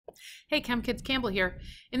Hey, Chem Kids, Campbell here.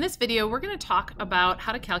 In this video, we're going to talk about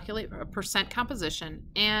how to calculate a percent composition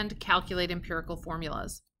and calculate empirical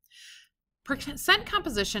formulas. Percent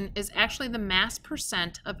composition is actually the mass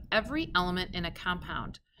percent of every element in a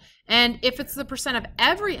compound. And if it's the percent of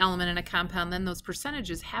every element in a compound, then those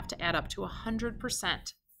percentages have to add up to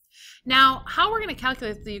 100%. Now, how we're going to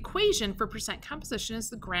calculate the equation for percent composition is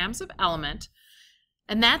the grams of element,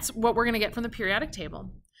 and that's what we're going to get from the periodic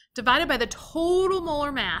table, divided by the total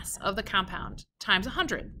molar mass of the compound times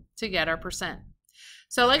 100 to get our percent.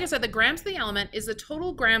 So like I said, the grams of the element is the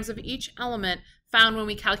total grams of each element found when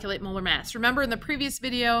we calculate molar mass. Remember in the previous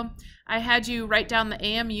video, I had you write down the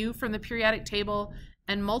AMU from the periodic table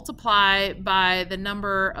and multiply by the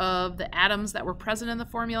number of the atoms that were present in the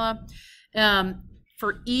formula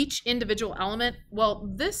for each individual element.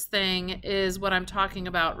 Well, this thing is what I'm talking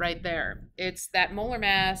about right there. It's that molar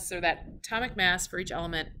mass or that atomic mass for each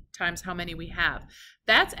element times how many we have.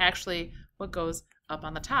 That's actually what goes up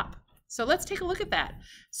on the top. So let's take a look at that.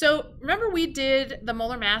 So remember we did the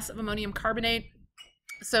molar mass of ammonium carbonate.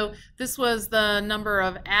 So this was the number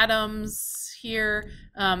of atoms here.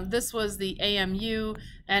 This was the AMU,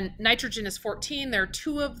 and nitrogen is 14. There are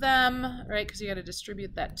 2 of them, right? Because you got to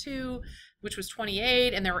distribute that 2, which was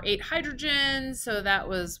 28, and there were 8 hydrogens, so that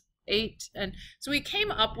was 8. And so we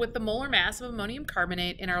came up with the molar mass of ammonium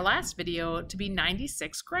carbonate in our last video to be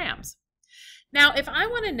 96 grams. Now, if I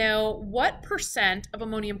want to know what percent of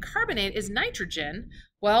ammonium carbonate is nitrogen,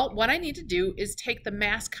 well, what I need to do is take the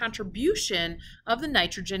mass contribution of the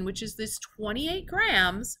nitrogen, which is this 28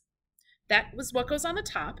 grams. That was what goes on the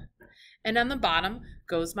top. And on the bottom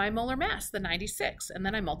goes my molar mass, the 96, and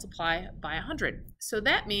then I multiply by 100. So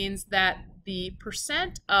that means that the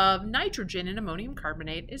percent of nitrogen in ammonium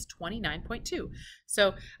carbonate is 29.2.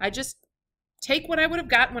 So I just take what I would have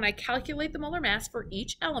gotten when I calculate the molar mass for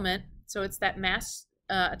each element. So it's that mass,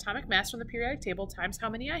 atomic mass from the periodic table times how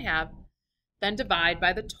many I have, then divide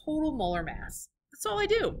by the total molar mass. That's all I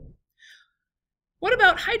do. What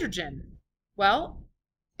about hydrogen? Well,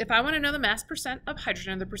 if I want to know the mass percent of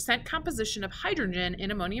hydrogen, the percent composition of hydrogen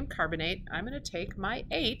in ammonium carbonate, I'm going to take my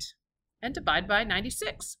 8 and divide by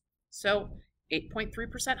 96. So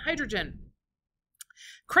 8.3% hydrogen.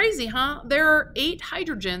 Crazy, huh? There are 8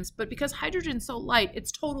 hydrogens, but because hydrogen's so light,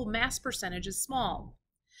 its total mass percentage is small.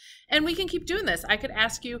 And we can keep doing this. I could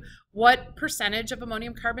ask you, what percentage of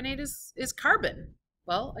ammonium carbonate is carbon?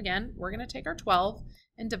 Well, again, we're going to take our 12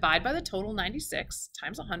 and divide by the total 96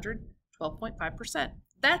 times 100, 12.5%.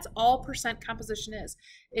 That's all percent composition is.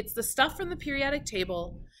 It's the stuff from the periodic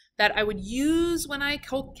table that I would use when I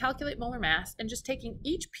calculate molar mass and just taking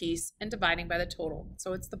each piece and dividing by the total.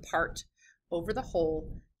 So it's the part over the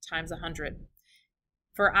whole times 100.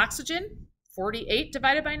 For oxygen, 48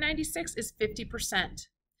 divided by 96 is 50%.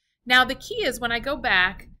 Now the key is when I go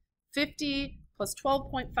back, 50 plus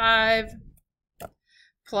 12.5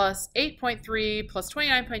 plus 8.3 plus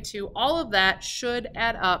 29.2, all of that should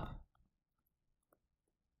add up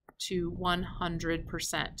to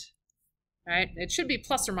 100%. Right? It should be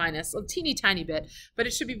plus or minus a teeny tiny bit, but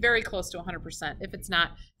it should be very close to 100%. If it's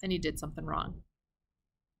not, then you did something wrong.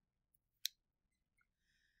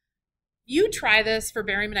 You try this for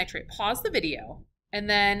barium nitrate. Pause the video and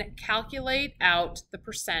then calculate out the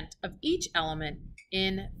percent of each element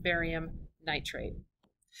in barium nitrate.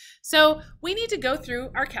 So we need to go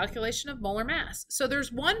through our calculation of molar mass. So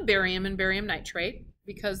there's 1 barium in barium nitrate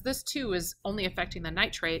because this too is only affecting the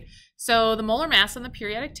nitrate. So the molar mass on the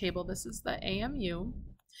periodic table, this is the AMU,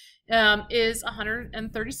 is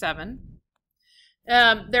 137.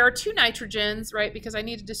 There are 2 nitrogens, right, because I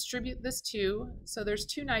need to distribute this 2. So there's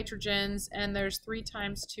 2 nitrogens and there's 3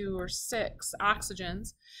 times 2 or 6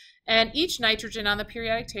 oxygens. And each nitrogen on the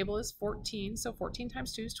periodic table is 14, so 14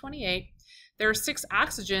 times 2 is 28. There are 6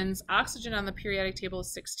 oxygens. Oxygen on the periodic table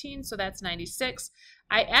is 16, so that's 96.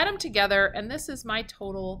 I add them together, and this is my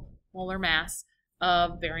total molar mass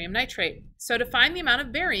of barium nitrate. So to find the amount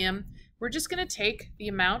of barium, we're just going to take the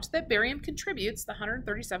amount that barium contributes, the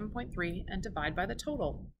 137.3, and divide by the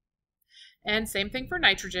total. And same thing for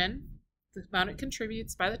nitrogen, the amount it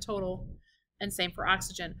contributes by the total, and same for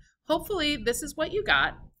oxygen. Hopefully this is what you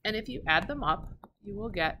got, and if you add them up, you will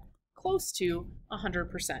get close to 100%.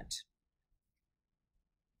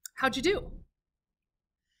 How'd you do?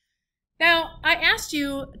 Now, I asked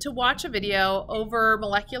you to watch a video over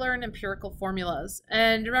molecular and empirical formulas.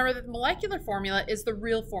 And remember that the molecular formula is the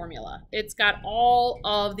real formula. It's got all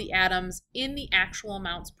of the atoms in the actual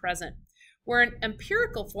amounts present. Where an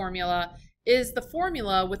empirical formula is the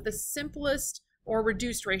formula with the simplest or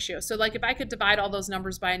reduced ratio. So like if I could divide all those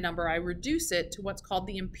numbers by a number, I reduce it to what's called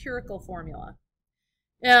the empirical formula.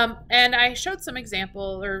 And I showed some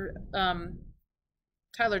example, or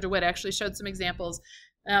Tyler DeWitt actually showed some examples.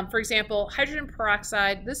 For example, hydrogen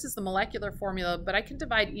peroxide, this is the molecular formula, but I can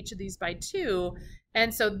divide each of these by 2.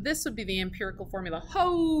 And so this would be the empirical formula.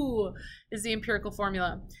 Ho is the empirical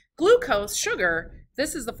formula. Glucose, sugar,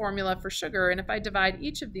 this is the formula for sugar. And if I divide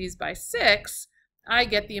each of these by 6, I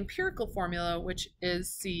get the empirical formula, which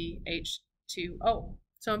is CH2O.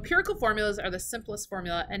 So empirical formulas are the simplest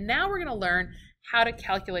formula. And now we're going to learn how to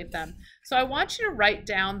calculate them. So I want you to write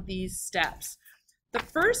down these steps. The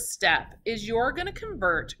first step is you're going to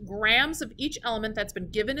convert grams of each element that's been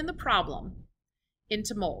given in the problem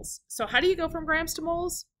into moles. So how do you go from grams to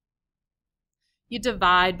moles? You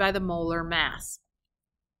divide by the molar mass.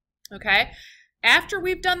 Okay? After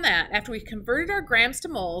we've done that, after we've converted our grams to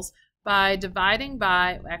moles by dividing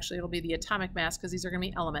by, actually it'll be the atomic mass because these are going to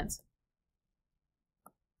be elements.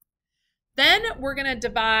 Then we're going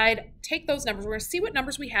to take those numbers, we're going to see what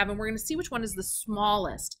numbers we have, and we're going to see which one is the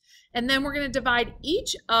smallest. And then we're going to divide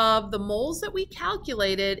each of the moles that we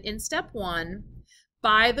calculated in step 1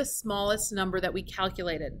 by the smallest number that we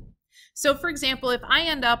calculated. So for example, if I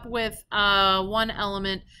end up with one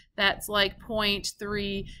element that's like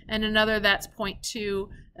 0.3 and another that's 0.2,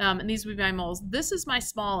 and these would be my moles, this is my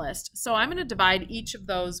smallest. So I'm going to divide each of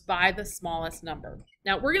those by the smallest number.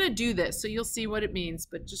 Now we're going to do this so you'll see what it means,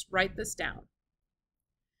 but just write this down.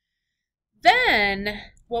 Then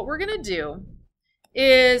what we're going to do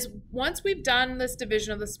is, once we've done this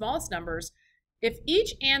division of the smallest numbers, if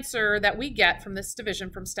each answer that we get from this division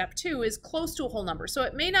from step 2 is close to a whole number, so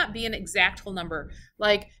it may not be an exact whole number,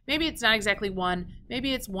 like maybe it's not exactly 1,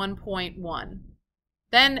 maybe it's 1.1,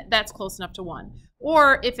 then that's close enough to 1.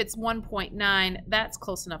 Or if it's 1.9, that's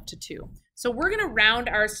close enough to 2. So we're going to round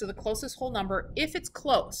ours to the closest whole number if it's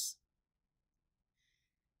close.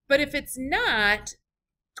 But if it's not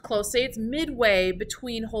close, say it's midway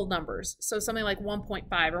between whole numbers, so something like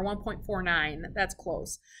 1.5 or 1.49, that's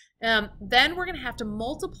close. Then we're going to have to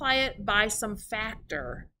multiply it by some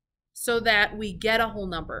factor so that we get a whole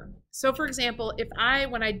number. So for example,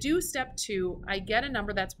 when I do step 2, I get a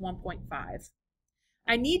number that's 1.5.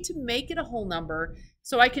 I need to make it a whole number,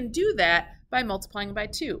 so I can do that by multiplying by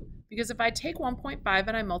 2. Because if I take 1.5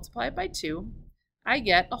 and I multiply it by 2, I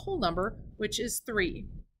get a whole number, which is 3.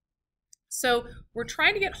 So we're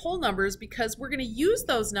trying to get whole numbers because we're going to use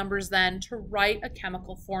those numbers then to write a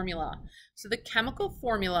chemical formula. So the chemical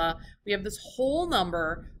formula, we have this whole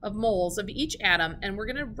number of moles of each atom, and we're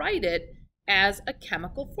going to write it as a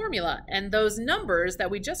chemical formula. And those numbers that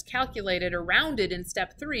we just calculated or rounded in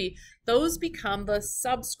step 3, those become the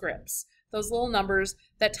subscripts, those little numbers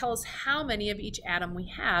that tell us how many of each atom we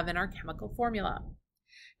have in our chemical formula.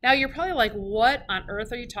 Now you're probably like, what on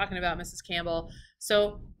earth are you talking about, Mrs. Campbell?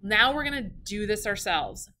 So now we're going to do this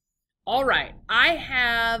ourselves. All right, I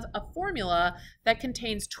have a formula that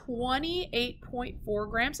contains 28.4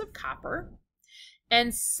 grams of copper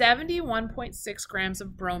and 71.6 grams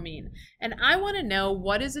of bromine. And I want to know,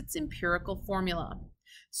 what is its empirical formula?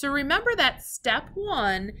 So remember that step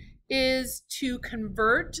 1 is to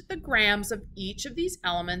convert the grams of each of these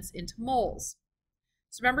elements into moles.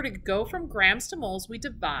 So remember, to go from grams to moles, we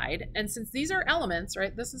divide. And since these are elements,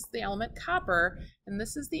 right, this is the element copper, and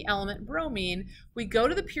this is the element bromine, we go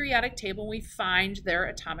to the periodic table and we find their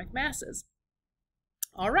atomic masses.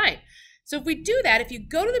 All right, so if we do that, if you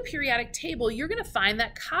go to the periodic table, you're going to find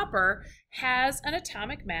that copper has an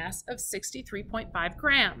atomic mass of 63.5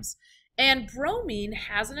 grams, and bromine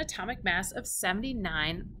has an atomic mass of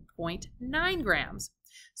 79.9 grams.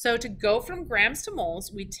 So to go from grams to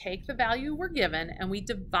moles, we take the value we're given and we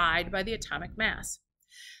divide by the atomic mass.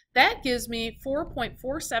 That gives me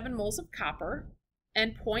 4.47 moles of copper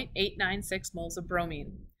and 0.896 moles of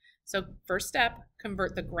bromine. So first step,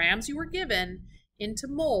 convert the grams you were given into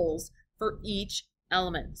moles for each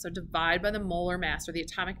element. So divide by the molar mass, or the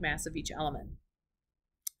atomic mass, of each element.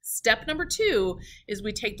 Step number 2 is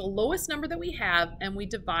we take the lowest number that we have and we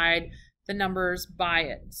divide the numbers by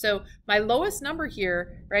it. So my lowest number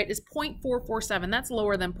here, right, is 0.447. That's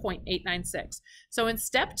lower than 0.896. So in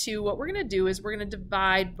step 2, what we're going to do is we're going to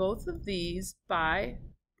divide both of these by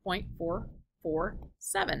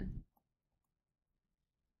 0.447.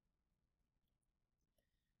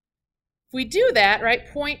 If we do that, right,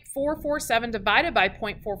 0.447 divided by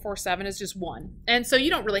 0.447 is just 1. And so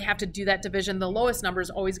you don't really have to do that division. The lowest number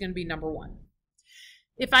is always going to be number 1.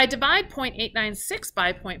 If I divide 0.896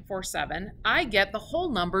 by 0.47, I get the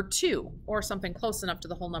whole number 2, or something close enough to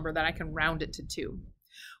the whole number that I can round it to 2.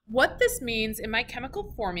 What this means in my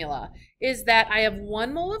chemical formula is that I have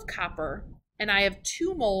 1 mole of copper and I have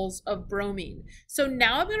 2 moles of bromine. So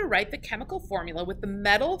now I'm going to write the chemical formula with the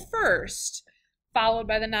metal first followed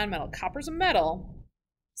by the nonmetal. Copper's a metal,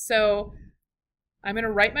 so I'm going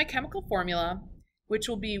to write my chemical formula, which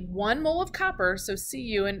will be 1 mole of copper, so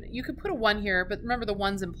Cu, and you could put a 1 here, but remember the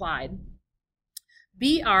 1's implied.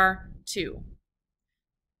 Br2.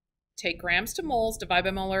 Take grams to moles, divide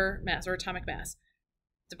by molar mass or atomic mass.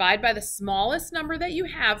 Divide by the smallest number that you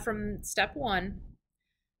have from step 1.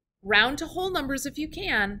 Round to whole numbers if you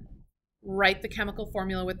can. Write the chemical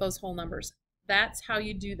formula with those whole numbers. That's how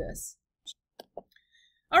you do this.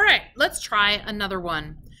 All right, let's try another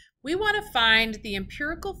one. We want to find the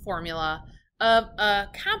empirical formula of a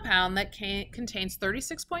compound that contains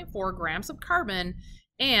 36.4 grams of carbon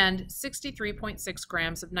and 63.6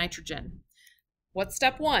 grams of nitrogen. What's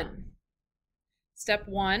step 1? Step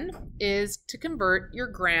 1 is to convert your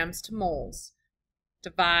grams to moles.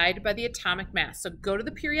 Divide by the atomic mass. So go to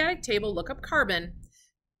the periodic table, look up carbon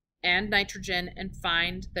and nitrogen, and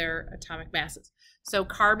find their atomic masses. So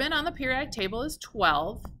carbon on the periodic table is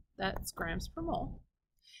 12, that's grams per mole.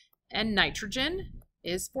 And nitrogen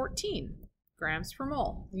is 14 grams per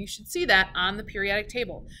mole. You should see that on the periodic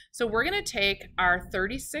table. So we're going to take our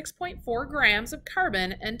 36.4 grams of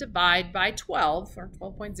carbon and divide by 12, or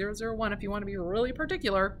 12.001 if you want to be really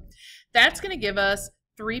particular. That's going to give us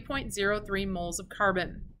 3.03 moles of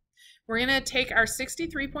carbon. We're going to take our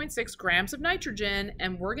 63.6 grams of nitrogen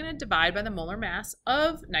and we're going to divide by the molar mass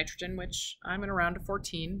of nitrogen, which I'm going to round to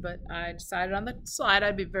 14, but I decided on the slide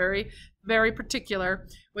I'd be very, very particular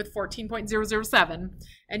with 14.007,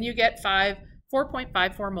 and you get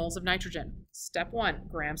 4.54 moles of nitrogen. Step 1,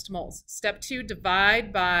 grams to moles. Step 2,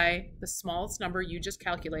 divide by the smallest number you just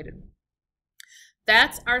calculated.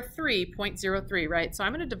 That's our 3.03, right? So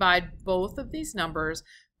I'm going to divide both of these numbers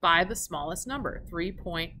by the smallest number,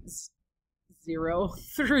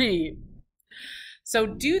 3.03. So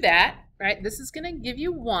do that, right? This is going to give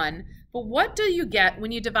you 1. But what do you get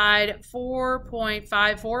when you divide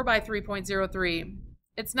 4.54 by 3.03?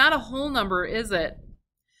 It's not a whole number, is it?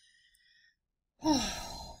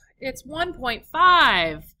 It's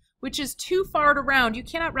 1.5, which is too far to round. You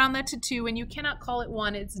cannot round that to 2, and you cannot call it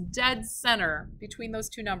 1. It's dead center between those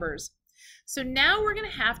two numbers. So now we're going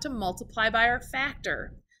to have to multiply by our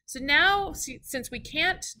factor. So now, since we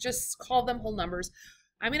can't just call them whole numbers,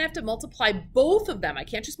 I'm going to have to multiply both of them. I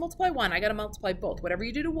can't just multiply one. I got to multiply both. Whatever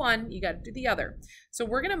you do to one, you got to do the other. So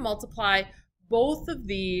we're going to multiply both of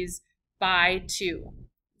these by 2.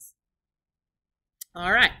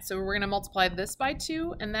 All right, so we're going to multiply this by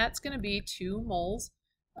 2, and that's going to be 2 moles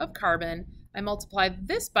of carbon. I multiply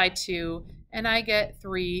this by 2, and I get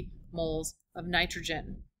 3 moles of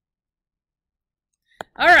nitrogen.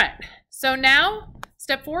 All right, so now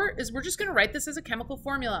step 4 is we're just going to write this as a chemical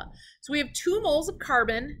formula. So we have 2 moles of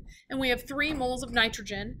carbon and we have 3 moles of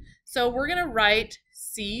nitrogen. So we're going to write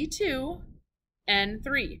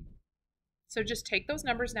C2N3. So just take those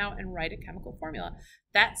numbers now and write a chemical formula.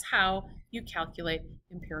 That's how you calculate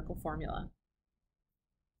empirical formula.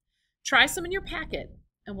 Try some in your packet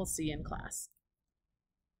and we'll see you in class.